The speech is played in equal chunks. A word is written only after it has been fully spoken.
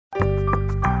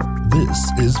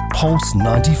This is Pulse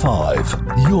 95.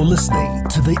 You're listening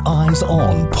to the Eyes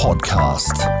On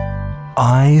podcast.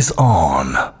 Eyes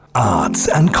On. Arts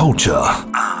and culture.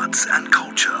 Arts and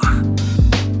culture.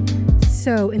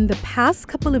 So in the past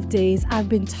couple of days, I've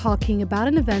been talking about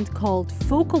an event called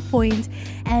Focal Point,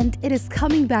 and it is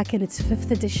coming back in its 5th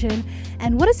edition.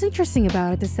 And what is interesting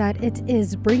about it is that it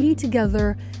is bringing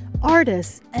together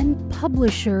artists and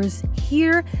publishers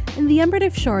here in the Emirate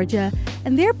of Sharjah,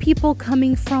 and there are people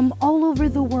coming from all over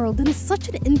the world, and it's such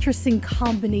an interesting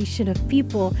combination of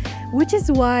people, which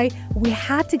is why we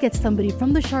had to get somebody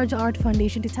from the Sharjah Art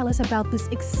Foundation to tell us about this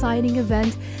exciting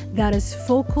event that is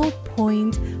Focal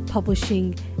Point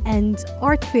Publishing and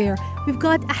Art Fair. We've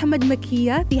got Ahmed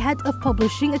Makia, the head of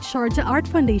publishing at Sharjah Art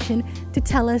Foundation, to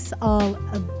tell us all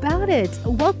about it.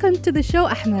 Welcome to the show,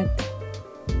 Ahmed.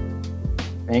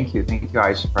 Thank you,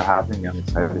 Aisha, for having me. I'm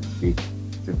excited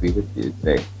to be with you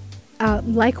today.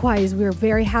 Likewise, we're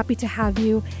very happy to have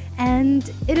you. And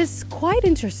it is quite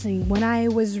interesting when I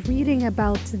was reading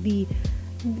about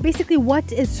basically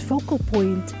what is Focal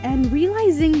Point and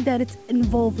realizing that it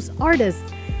involves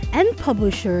artists and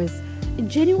publishers. It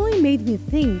genuinely made me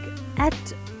think, at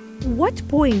what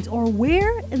point or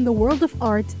where in the world of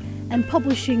art and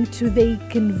publishing do they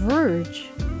converge?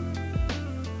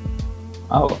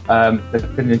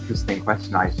 That's an interesting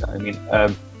question, Aisha. I mean,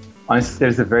 honestly,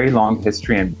 there's a very long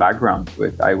history and background to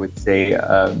it. I would say,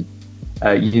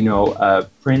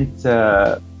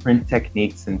 print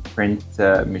techniques and print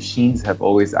machines have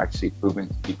always actually proven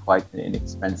to be quite an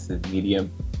inexpensive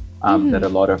medium that a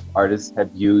lot of artists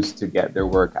have used to get their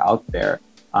work out there.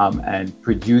 And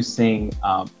producing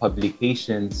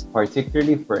publications,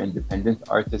 particularly for independent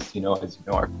artists, as you know,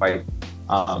 are quite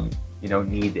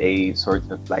need a sort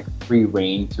of like free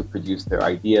reign to produce their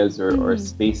ideas or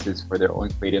spaces for their own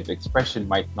creative expression,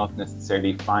 might not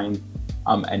necessarily find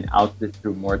an outlet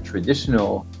through more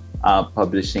traditional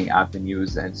publishing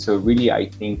avenues. And so really, I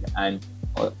think, and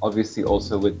obviously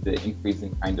also with the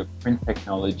increasing kind of print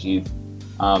technologies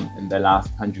in the last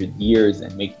 100 years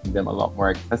and making them a lot more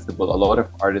accessible, a lot of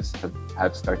artists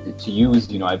have started to use,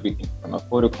 everything from a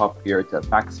photocopier to a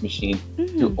fax machine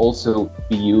to also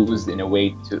be used in a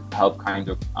way to help kind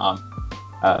of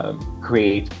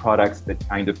create products that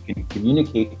kind of can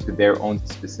communicate to their own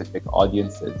specific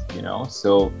audiences,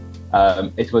 So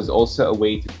it was also a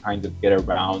way to kind of get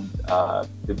around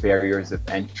the barriers of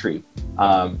entry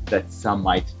that some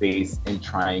might face in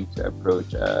trying to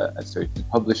approach a certain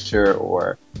publisher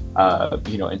or,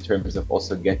 in terms of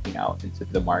also getting out into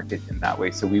the market in that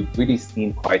way. So we've really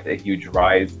seen quite a huge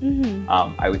rise,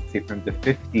 I would say from the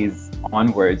 50s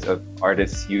onwards, of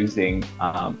artists using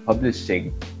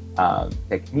publishing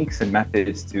techniques and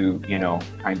methods to,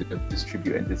 kind of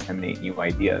distribute and disseminate new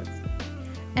ideas.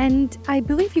 And I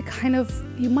believe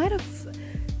you might have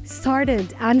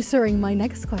started answering my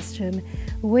next question,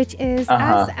 which is,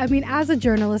 as a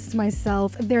journalist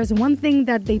myself, if there's one thing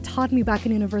that they taught me back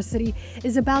in university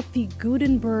is about the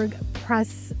Gutenberg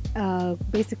press,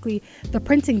 basically the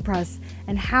printing press,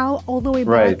 and how all the way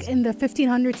back in the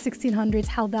 1500s, 1600s,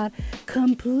 how that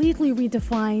completely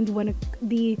redefined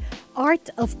the art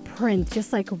of print,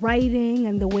 just like writing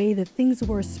and the way that things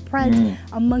were spread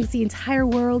amongst the entire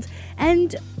world.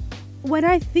 And when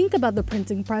I think about the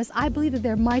printing press, I believe that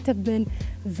there might have been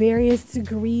various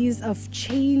degrees of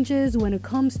changes when it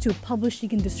comes to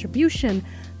publishing and distribution,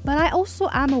 but I also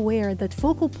am aware that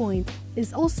Focal Point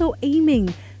is also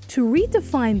aiming to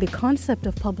redefine the concept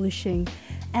of publishing.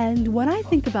 And when I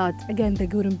think about, again, the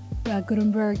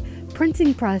Gutenberg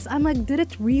printing press, I'm like, did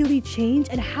it really change?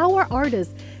 And how are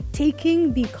artists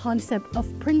taking the concept of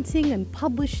printing and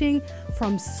publishing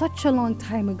from such a long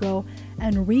time ago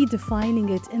and redefining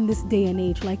it in this day and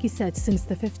age, like you said, since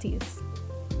the 50s?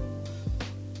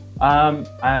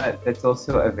 That's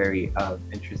also a very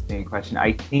interesting question.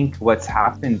 I think what's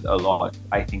happened a lot,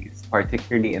 is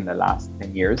particularly in the last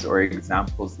 10 years, or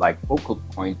examples like Focal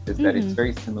Point, is that it's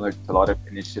very similar to a lot of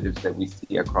initiatives that we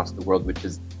see across the world, which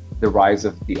is the rise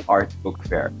of the art book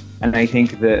fair. And I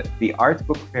think the art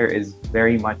book fair is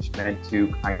very much meant to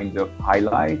kind of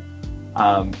highlight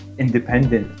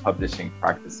independent publishing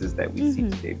practices that we see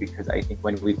today, because I think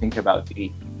when we think about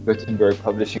the Gutenberg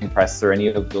publishing press or any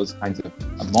of those kinds of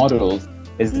models,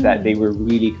 is that they were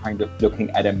really kind of looking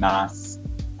at a mass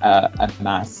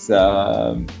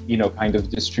kind of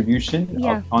distribution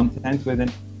of content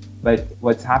within. But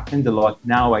what's happened a lot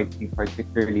now, I think,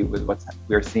 particularly with what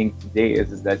we're seeing today,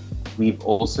 is that we've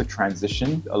also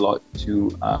transitioned a lot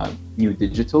to new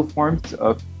digital forms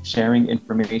of sharing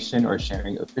information or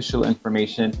sharing official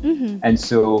information. And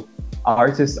so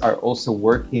artists are also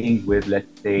working with,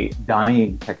 let's say,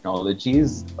 dying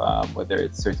technologies, whether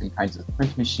it's certain kinds of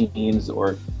print machines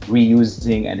or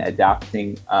reusing and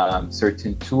adapting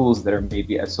certain tools that are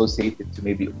maybe associated to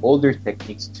maybe older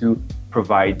techniques to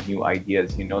provide new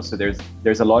ideas, so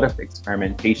there's a lot of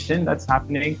experimentation that's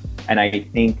happening. And I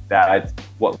think that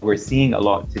what we're seeing a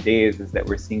lot today is that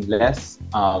we're seeing less,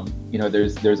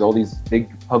 there's all these big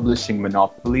publishing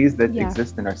monopolies that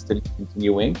exist and are still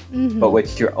continuing. But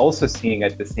what you're also seeing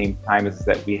at the same time is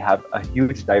that we have a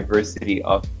huge diversity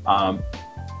of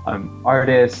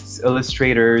artists,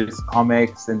 illustrators,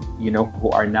 comics, and who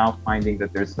are now finding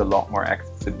that there's a lot more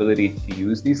accessibility to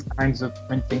use these kinds of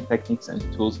printing techniques and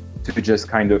tools to just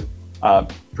kind of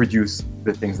produce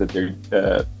the things that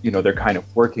they're kind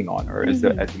of working on, or as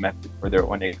a method for their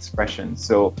own expression.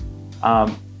 So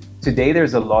today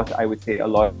there's I would say a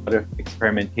lot of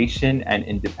experimentation, and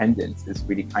independence is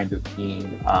really kind of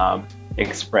being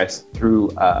expressed through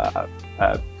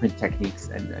print techniques,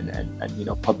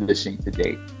 and publishing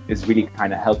today is really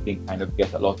kind of helping kind of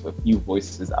get a lot of new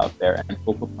voices out there. And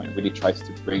Focal Point really tries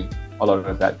to bring a lot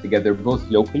of that together, both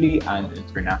locally and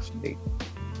internationally.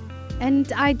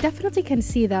 And I definitely can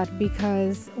see that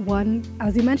because, one,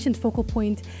 as you mentioned, Focal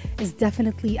Point is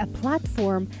definitely a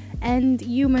platform, and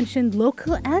you mentioned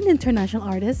local and international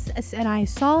artists, and I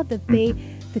saw that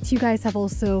you guys have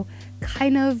also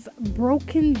kind of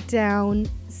broken down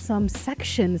some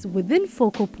sections within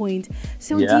Focal Point.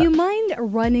 So do you mind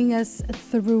running us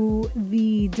through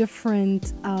the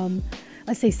different,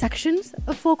 let's say, sections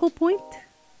of Focal Point?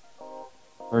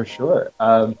 For sure.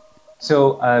 It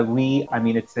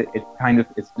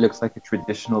looks like a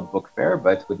traditional book fair,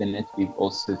 but within it we've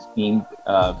also themed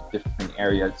different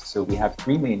areas. So we have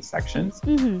three main sections.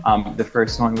 The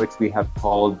first one, which we have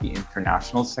called the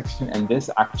international section, and this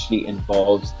actually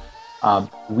involves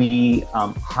we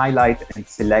highlight and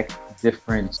select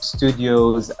different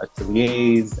studios,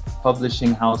 ateliers,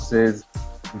 publishing houses,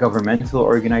 governmental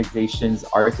organizations,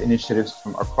 art initiatives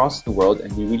from across the world,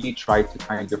 and we really try to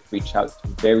kind of reach out to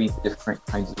very different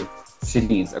kinds of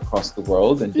cities across the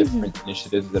world and different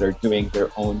initiatives that are doing their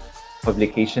own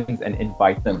publications, and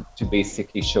invite them to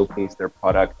basically showcase their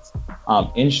products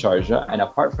in Sharjah. And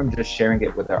apart from just sharing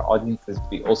it with our audiences,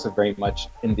 we also very much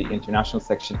in the international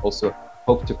section also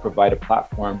hope to provide a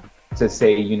platform to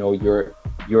say,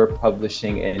 you're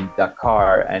publishing in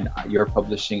Dakar and you're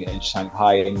publishing in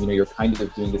Shanghai, and you're kind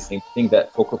of doing the same thing,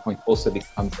 that Focal Point also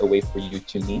becomes a way for you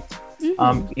to meet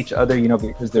each other,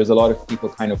 because there's a lot of people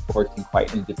kind of working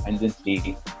quite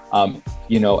independently,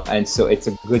 and so it's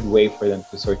a good way for them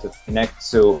to sort of connect.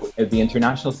 So at the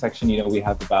international section, we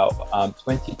have about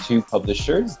 22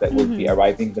 publishers that will be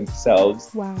arriving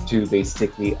themselves to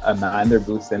basically man their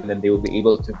booths, and then they will be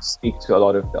able to speak to a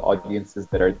lot of the audiences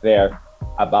that are there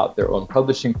about their own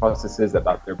publishing processes,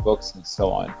 about their books, and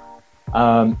so on.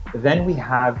 Then we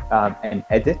have an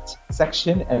edit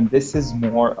section, and this is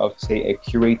more of, say, a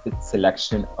curated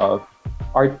selection of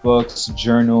art books,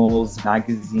 journals,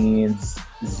 magazines,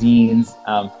 zines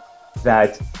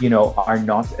that are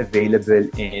not available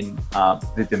in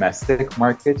the domestic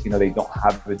market. They don't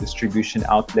have a distribution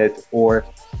outlet, or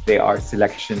they are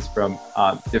selections from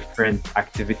different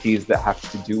activities that have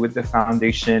to do with the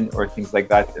foundation or things like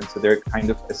that. And so they're kind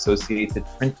of associated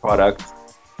print products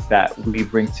that we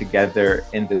bring together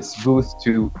in this booth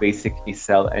to basically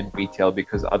sell and retail,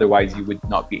 because otherwise you would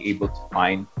not be able to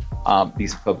find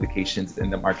these publications in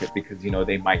the market, because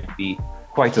they might be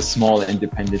quite a small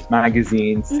independent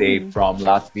magazine, say from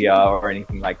Latvia or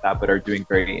anything like that, but are doing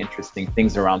very interesting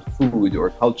things around food or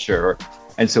culture.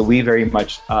 And so we very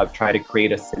much try to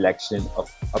create a selection of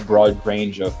a broad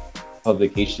range of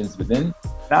publications within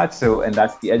that. And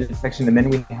that's the edit section. And then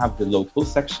we have the local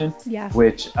section,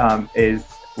 which is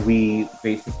we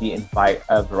basically invite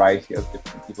a variety of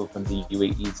different people from the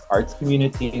UAE's arts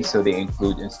community. So they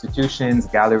include institutions,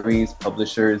 galleries,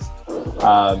 publishers,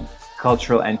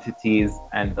 cultural entities,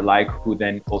 and the like, who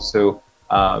then also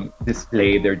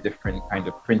display their different kind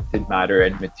of printed matter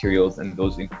and materials. And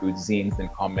those include zines and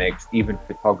comics, even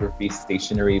photography,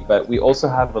 stationery. But we also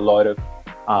have a lot of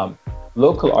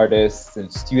local artists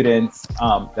and students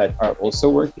that are also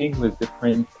working with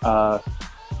different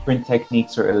print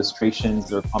techniques or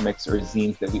illustrations or comics or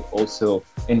zines that we also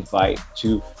invite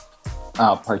to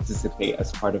participate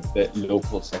as part of the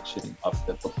local section of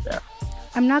the book fair.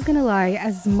 I'm not gonna lie,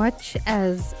 as much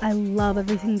as I love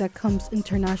everything that comes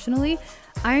internationally,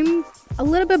 I'm a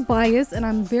little bit biased, and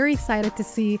I'm very excited to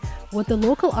see what the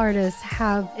local artists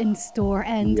have in store.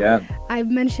 And I've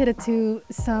mentioned it to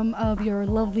some of your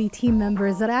lovely team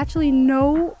members that I actually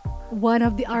know one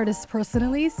of the artists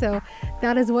personally, so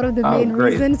that is one of the Oh, main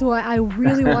great. reasons why I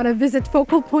really want to visit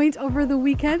Focal Point over the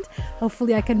weekend.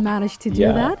 Hopefully I can manage to do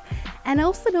Yeah. that. And I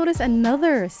also noticed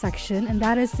another section, and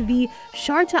that is the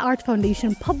Sharjah Art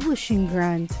Foundation Publishing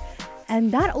Grant. And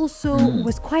that also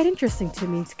was quite interesting to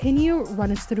me. Can you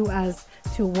run us through as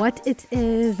to what it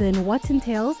is and what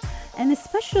entails? And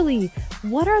especially,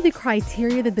 what are the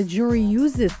criteria that the jury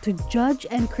uses to judge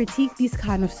and critique these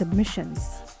kind of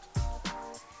submissions?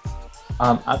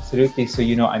 Absolutely. So,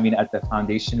 at the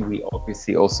foundation, we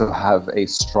obviously also have a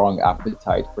strong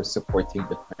appetite for supporting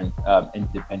different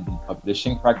independent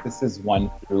publishing practices.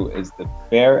 One through is the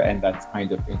fair, and that's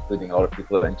kind of including a lot of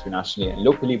people internationally and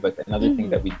locally. But another thing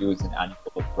that we do is an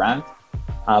annual grant.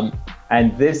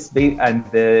 And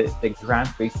the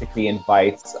grant basically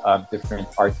invites different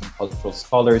art and cultural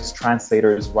scholars,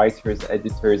 translators, writers,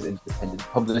 editors, independent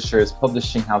publishers,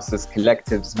 publishing houses,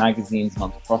 collectives, magazines,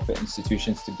 nonprofit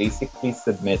institutions to basically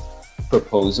submit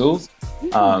proposals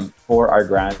for our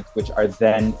grant, which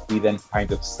we then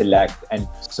kind of select and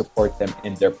support them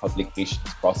in their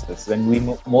publications process. And we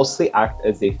mostly act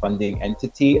as a funding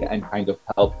entity and kind of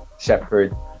help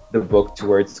shepherd the book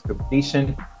towards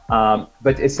completion.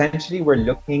 But essentially, we're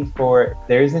looking for,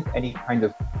 there isn't any kind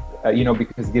of,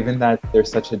 because given that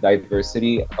there's such a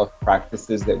diversity of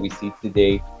practices that we see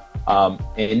today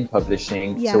in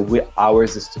publishing, so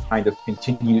ours is to kind of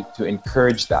continue to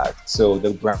encourage that. So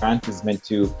the grant is meant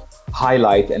to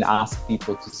highlight and ask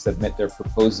people to submit their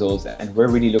proposals, and we're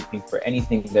really looking for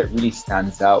anything that really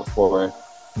stands out for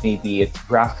maybe it's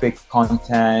graphic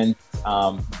content,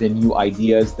 the new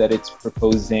ideas that it's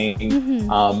proposing,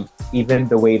 even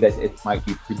the way that it might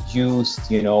be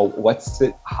produced,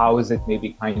 how is it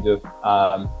maybe kind of,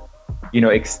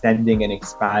 extending and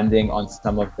expanding on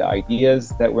some of the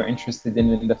ideas that we're interested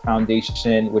in the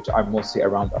foundation, which are mostly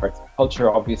around arts and culture,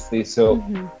 obviously. So,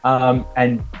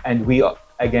 and we,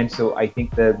 again, so I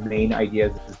think the main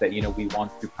idea is that, we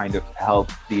want to kind of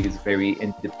help these very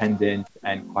independent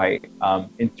and quite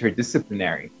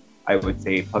interdisciplinary, I would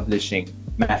say, publishing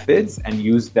methods, and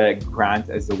use the grant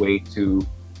as a way to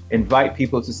invite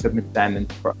people to submit them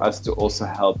and for us to also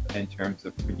help in terms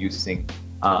of producing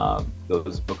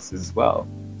those books as well.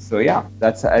 So yeah,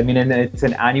 and it's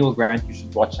an annual grant. You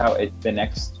should watch out. The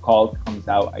next call comes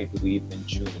out, I believe, in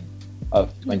June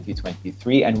of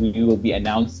 2023, and we will be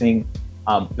announcing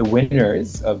the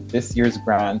winners of this year's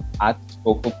grant at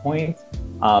Focal Point,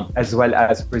 as well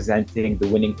as presenting the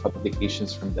winning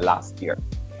publications from the last year.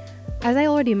 As I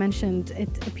already mentioned,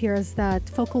 it appears that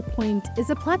Focal Point is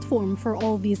a platform for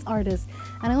all these artists.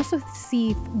 And I also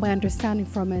see, my understanding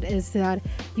from it is that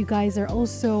you guys are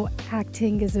also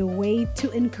acting as a way to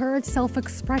encourage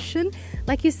self-expression.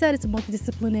 Like you said, it's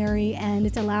multidisciplinary and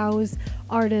it allows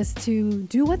artists to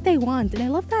do what they want. And I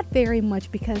love that very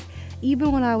much, because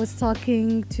even when I was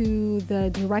talking to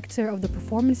the director of the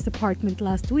performance department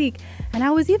last week, and I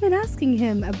was even asking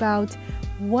him about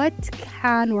what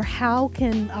can or how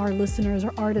can our listeners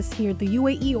or artists here, the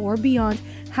UAE or beyond,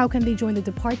 how can they join the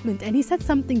department? And he said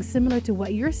something similar to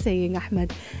what you're saying,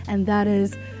 Ahmed, and that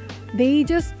is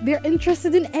they're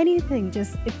interested in anything.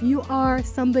 Just if you are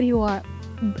somebody who are,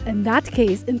 in that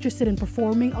case, interested in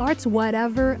performing arts,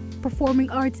 whatever performing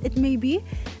arts it may be,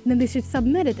 then they should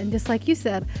submit it. And just like you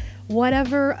said,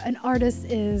 whatever an artist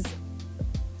is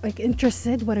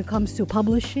interested when it comes to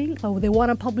publishing, or they want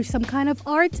to publish some kind of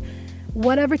art,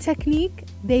 whatever technique,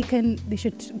 they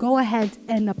should go ahead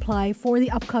and apply for the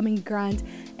upcoming grant.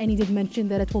 And he did mention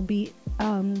that it will be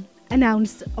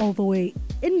announced all the way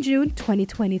in June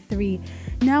 2023.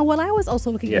 Now, while I was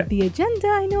also looking at the agenda,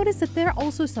 I noticed that there are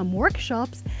also some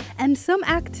workshops and some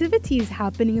activities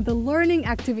happening in the learning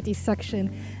activities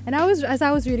section. And as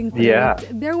I was reading through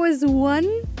it, there was one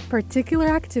particular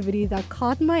activity that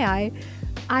caught my eye.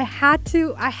 I have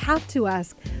to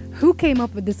ask, who came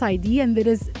up with this idea? And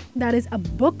that is a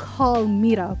book haul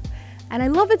meetup. And I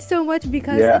love it so much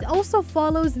because it also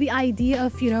follows the idea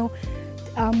of,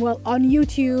 on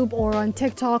YouTube or on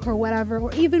TikTok or whatever,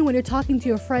 or even when you're talking to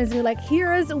your friends, you're like,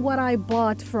 here's what I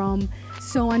bought from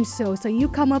so-and-so. So you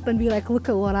come up and be like, look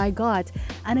at what I got.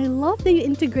 And I love that you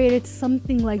integrated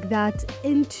something like that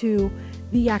into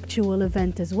the actual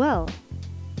event as well.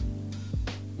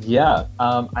 Yeah,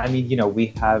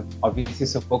 we have obviously,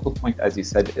 so Focal Point, as you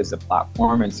said, is a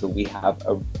platform. And so we have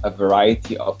a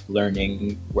variety of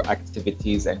learning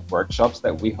activities and workshops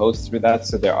that we host through that.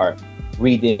 So there are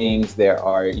readings, there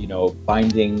are,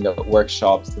 binding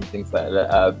workshops and things like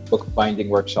book binding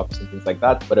workshops and things like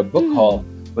that. But a book haul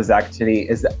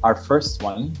is our first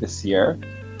one this year.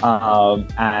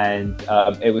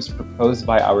 It was proposed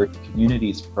by our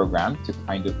communities program to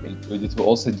kind of include it, to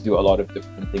also do a lot of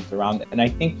different things around it. And I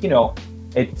think,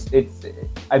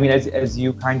 I mean, as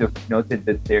you kind of noted,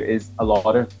 that there is a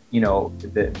lot of,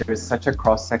 there is such a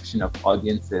cross section of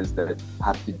audiences that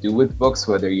have to do with books,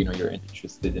 whether, you're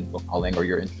interested in book hauling, or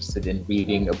you're interested in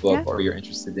reading a book, or you're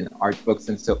interested in art books.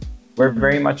 And so we're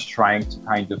very much trying to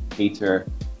kind of cater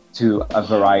to a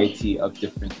variety of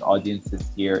different audiences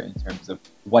here in terms of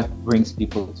what brings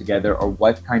people together, or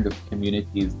what kind of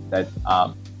communities that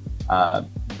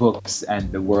books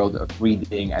and the world of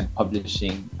reading and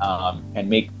publishing can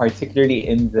make, particularly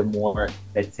in the more,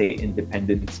 let's say,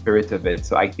 independent spirit of it.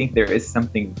 So I think there is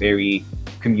something very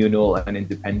communal and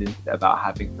independent about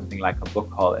having something like a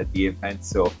book haul at the event.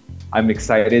 So I'm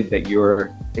excited that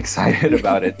you're excited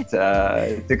about it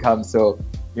to come. So,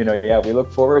 we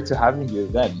look forward to having you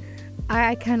then.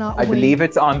 I cannot wait. I believe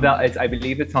it's on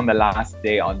the last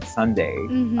day on Sunday.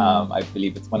 I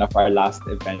believe it's one of our last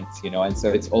events, and so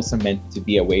it's also meant to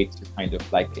be a way to kind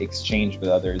of like exchange with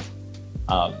others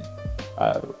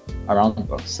around the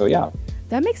book. So yeah.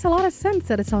 That makes a lot of sense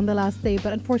that it's on the last day,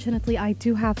 but unfortunately I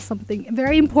do have something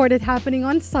very important happening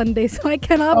on Sunday, so I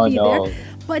cannot be there.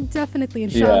 But definitely,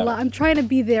 inshallah, I'm trying to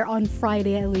be there on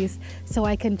Friday at least, so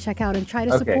I can check out and try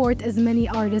to support as many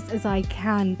artists as I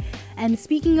can. And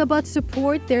speaking about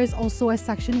support, there's also a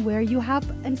section where you have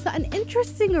an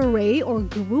interesting array or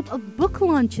group of book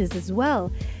launches as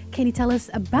well. Can you tell us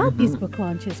about these book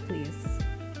launches, please?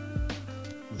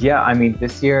 Yeah, I mean,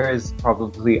 this year is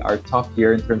probably our top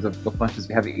year in terms of book launches.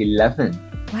 We have 11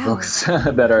 books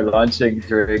that are launching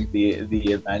during the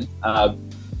event. As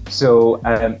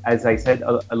I said,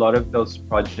 a lot of those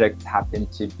projects happen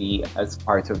to be as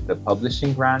part of the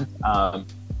publishing grant.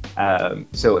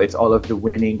 So it's all of the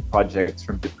winning projects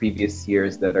from the previous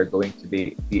years that are going to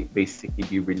basically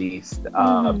be released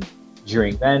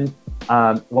during then.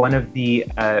 One of the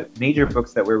major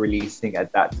books that we're releasing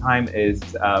at that time is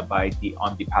by the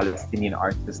Palestinian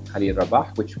artist Khalil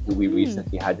Rabah, which we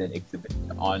recently had an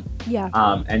exhibition on.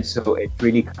 And so it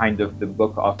really the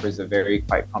book offers a very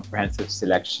quite comprehensive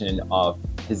selection of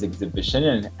his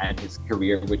exhibition and his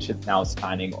career, which is now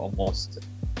spanning almost,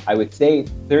 I would say,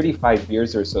 35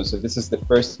 years or so. So this is the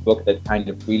first book that kind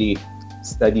of really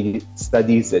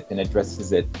studies it and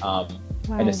addresses it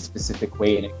in a specific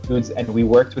way, and we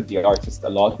worked with the artist a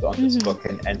lot on this book,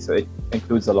 and so it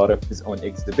includes a lot of his own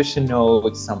exhibition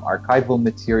notes, some archival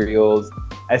materials,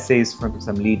 essays from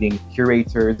some leading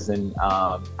curators and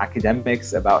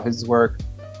academics about his work.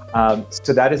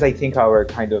 So that is, I think, our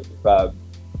kind of the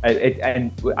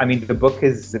book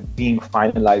is being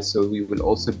finalized, so we will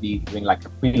also be doing like a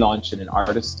pre-launch and an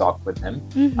artist talk with him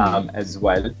as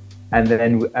well. And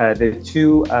then the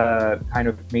two kind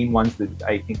of main ones that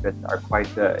I think that are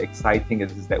quite exciting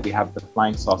is that we have the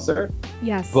Flying Saucer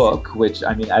book, which,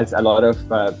 I mean, as a lot of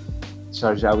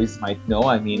Sharjawis might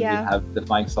know, we have the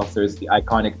Flying Saucer is the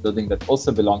iconic building that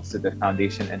also belongs to the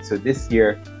foundation. And so this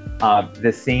year,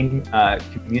 the same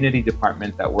community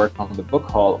department that worked on the book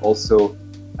haul also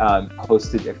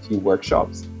hosted a few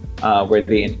workshops where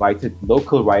they invited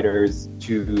local writers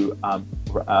to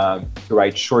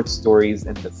write short stories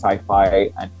in the sci-fi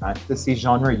and fantasy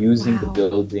genre using the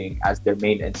building as their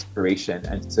main inspiration.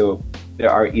 And so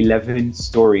there are 11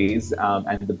 stories,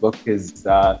 and the book is,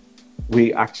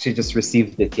 we actually just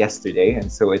received it yesterday,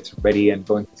 and so it's ready and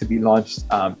going to be launched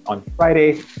on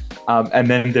Friday. And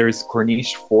then there's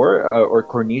Corniche 4, or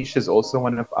Corniche is also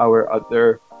one of our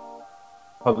other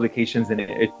publications, and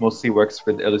it mostly works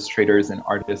with illustrators and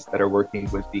artists that are working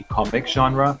with the comic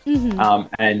genre.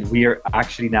 And we are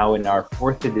actually now in our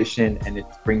 4th edition, and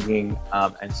it's bringing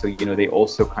and so they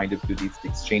also kind of do these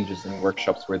exchanges and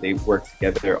workshops where they work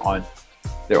together on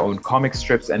their own comic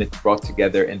strips, and it's brought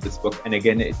together in this book. And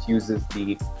again, it uses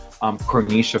the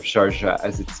Corniche of Sharjah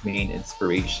as its main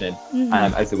inspiration,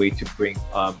 as a way to bring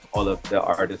all of the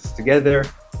artists together.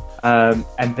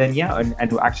 And then,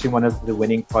 and actually one of the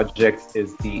winning projects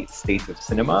is the State of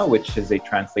Cinema, which is a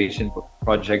translation book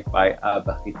project by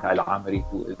Bakhita Al-Amri,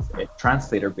 who is a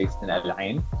translator based in Al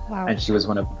Ain. And she was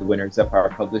one of the winners of our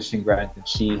publishing grant, and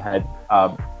she had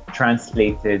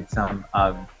translated some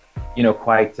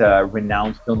quite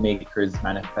renowned filmmakers'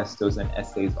 manifestos and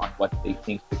essays on what they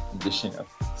think the condition of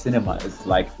cinema is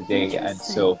like today. And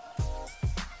so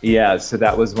so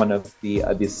that was one of the,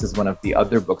 this is one of the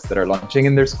other books that are launching,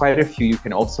 and there's quite a few. You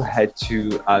can also head to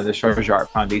the Sharjah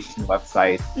Art Foundation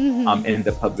website in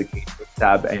the publications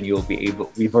tab, and you'll be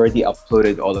able, we've already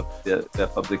uploaded all of the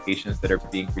publications that are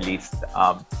being released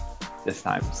this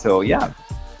time. So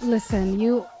Listen,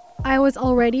 I was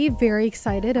already very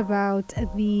excited about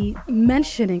the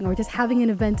mentioning or just having an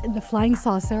event in the flying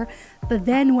saucer. But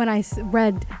then when I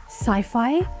read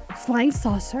sci-fi, flying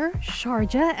saucer,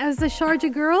 Sharjah as the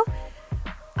Sharjah girl,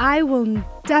 I will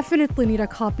definitely need a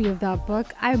copy of that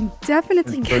book. I'm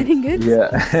definitely getting it. Yeah.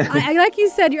 I like you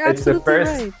said, you're absolutely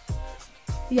right.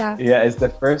 Yeah. Yeah, it's the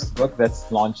first book that's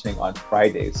launching on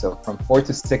Friday. So from 4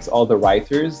 to 6, all the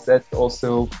writers that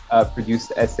also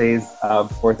produced essays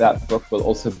for that book will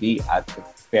also be at the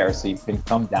fair. So you can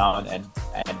come down and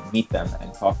meet them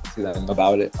and talk to them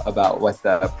about what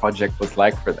the project was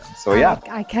like for them. So yeah.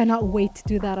 I cannot wait to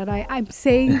do that. And I'm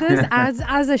saying this as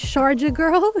a Sharjah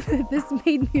girl. This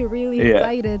made me really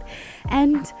excited.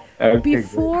 And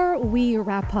before we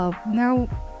wrap up, now,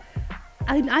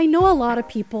 I know a lot of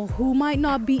people who might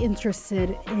not be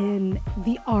interested in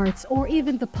the arts or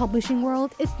even the publishing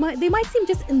world. They might seem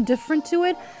just indifferent to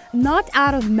it, not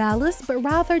out of malice, but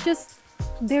rather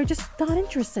they're just not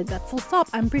interested. That full stop.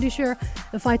 I'm pretty sure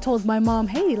if I told my mom,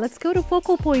 hey, let's go to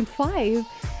Focal Point 5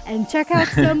 and check out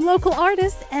some local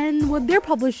artists and what they're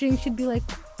publishing, she'd be like,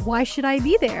 why should I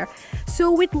be there?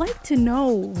 So we'd like to know,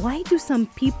 why do some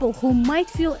people who might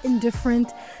feel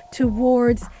indifferent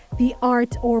towards the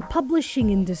art or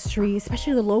publishing industry,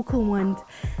 especially the local ones,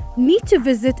 need to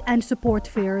visit and support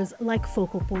fairs like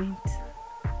Focal Point?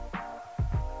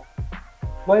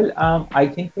 Well, I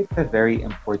think it's a very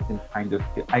important kind of,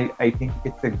 I think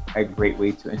it's a great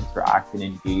way to interact and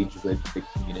engage with the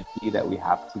community that we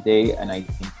have today. And I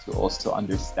think to also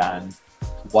understand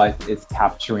what is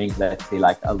capturing, let's say,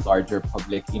 like a larger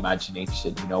public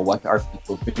imagination. You know, what are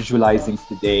people visualizing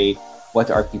today?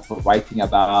 What are people writing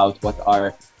about? What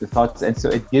are the thoughts? And so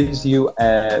it gives you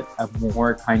a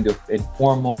more kind of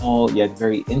informal yet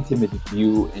very intimate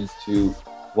view into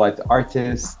what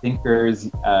artists, thinkers,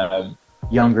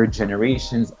 younger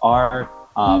generations are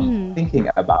thinking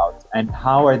about, and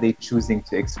how are they choosing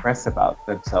to express about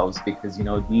themselves, because, you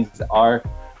know, these are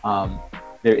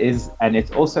there is, and it's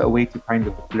also a way to kind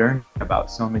of learn about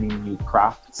so many new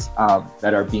crafts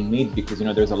that are being made, because, you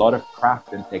know, there's a lot of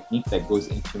craft and technique that goes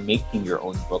into making your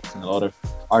own books, and a lot of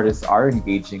artists are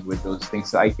engaging with those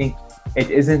things. So I think it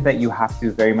isn't that you have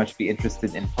to very much be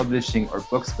interested in publishing or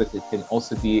books, but it can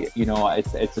also be, you know,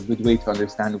 it's a good way to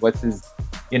understand what is,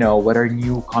 you know, what are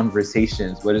new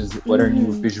conversations, what are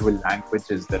new visual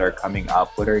languages that are coming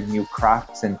up, what are new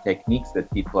crafts and techniques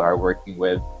that people are working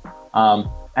with.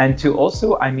 And to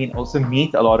also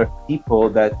meet a lot of people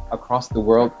that across the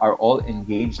world are all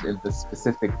engaged in this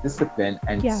specific discipline,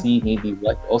 and see maybe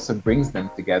what also brings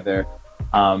them together.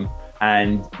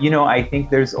 And, you know, I think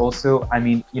there's also,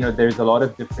 there's a lot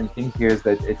of different things here, is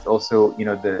that it's also, you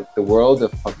know, the world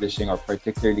of publishing, or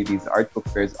particularly these art book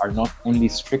fairs, are not only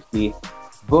strictly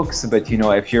books, but, you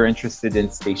know, if you're interested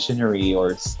in stationery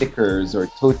or stickers or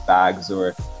tote bags,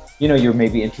 or, you know, you're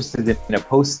maybe interested in a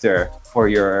poster for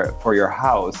your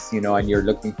house, you know, and you're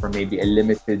looking for maybe a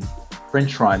limited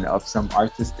print run of some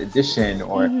artist edition,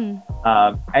 or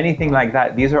anything like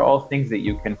that. These are all things that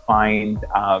you can find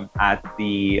at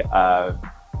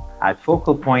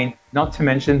Focal Point. Not to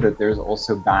mention that there's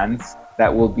also bands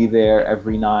that will be there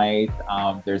every night.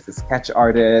 There's the sketch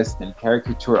artists and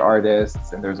caricature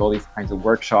artists, and there's all these kinds of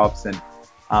workshops, and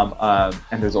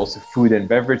there's also food and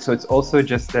beverage. So it's also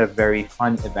just a very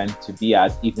fun event to be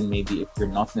at, even maybe if you're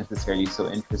not necessarily so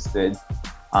interested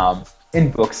in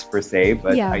books per se,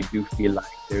 but I do feel like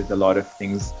there's a lot of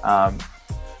things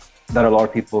that a lot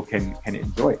of people can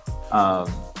enjoy.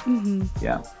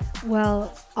 Yeah.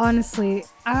 Well, honestly,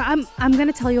 I'm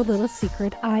gonna tell you a little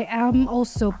secret. I am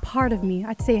also, part of me,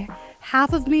 I'd say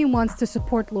half of me wants to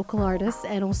support local artists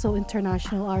and also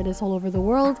international artists all over the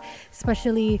world,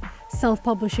 especially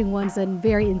self-publishing ones and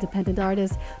very independent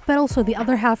artists. But also the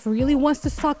other half really wants to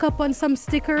stock up on some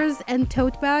stickers and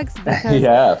tote bags, because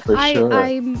sure.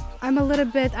 I'm a little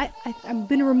bit, I've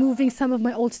been removing some of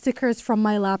my old stickers from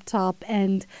my laptop,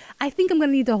 and I think I'm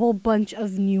gonna need a whole bunch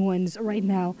of new ones right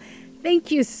now.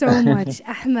 Thank you so much,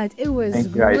 Ahmed. It was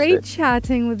great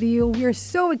chatting with you. We're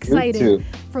so excited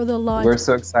for the launch. We're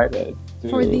so excited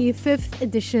for the 5th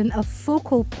edition of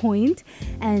Focal Point.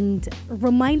 And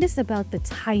remind us about the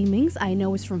timings. I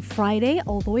know it's from Friday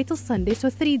all the way till Sunday, so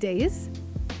 3 days.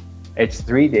 It's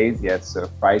 3 days, yes. So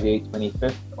Friday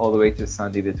 25th all the way to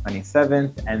Sunday the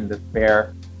 27th, and the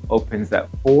fair opens at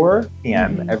 4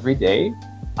 p.m. every day,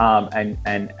 and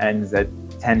ends at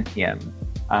 10 p.m.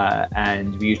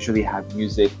 And we usually have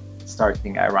music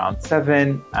starting around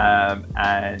 7,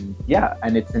 and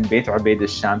it's in Beit Ubaid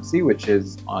al-Shamsi, which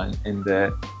is in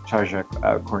the Sharjah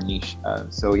Corniche.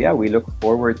 So we look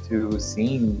forward to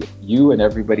seeing you and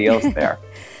everybody else there.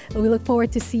 We look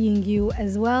forward to seeing you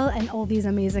as well and all these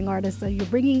amazing artists that you're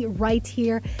bringing right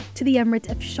here to the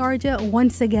Emirate of Sharjah.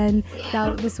 Once again,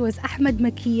 this was Ahmed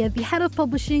Makia, the head of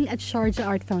publishing at Sharjah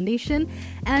Art Foundation.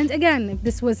 And again, if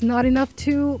this was not enough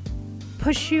to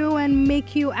push you and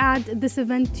make you add this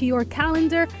event to your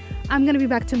calendar, I'm going to be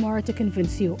back tomorrow to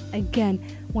convince you again.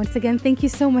 Once again, thank you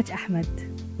so much, Ahmed.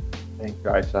 Thank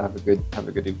you, Aisha. Have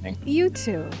a good evening. You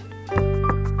too.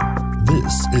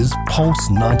 This is Pulse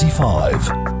 95.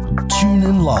 Tune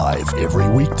in live every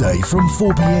weekday from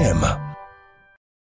 4 p.m.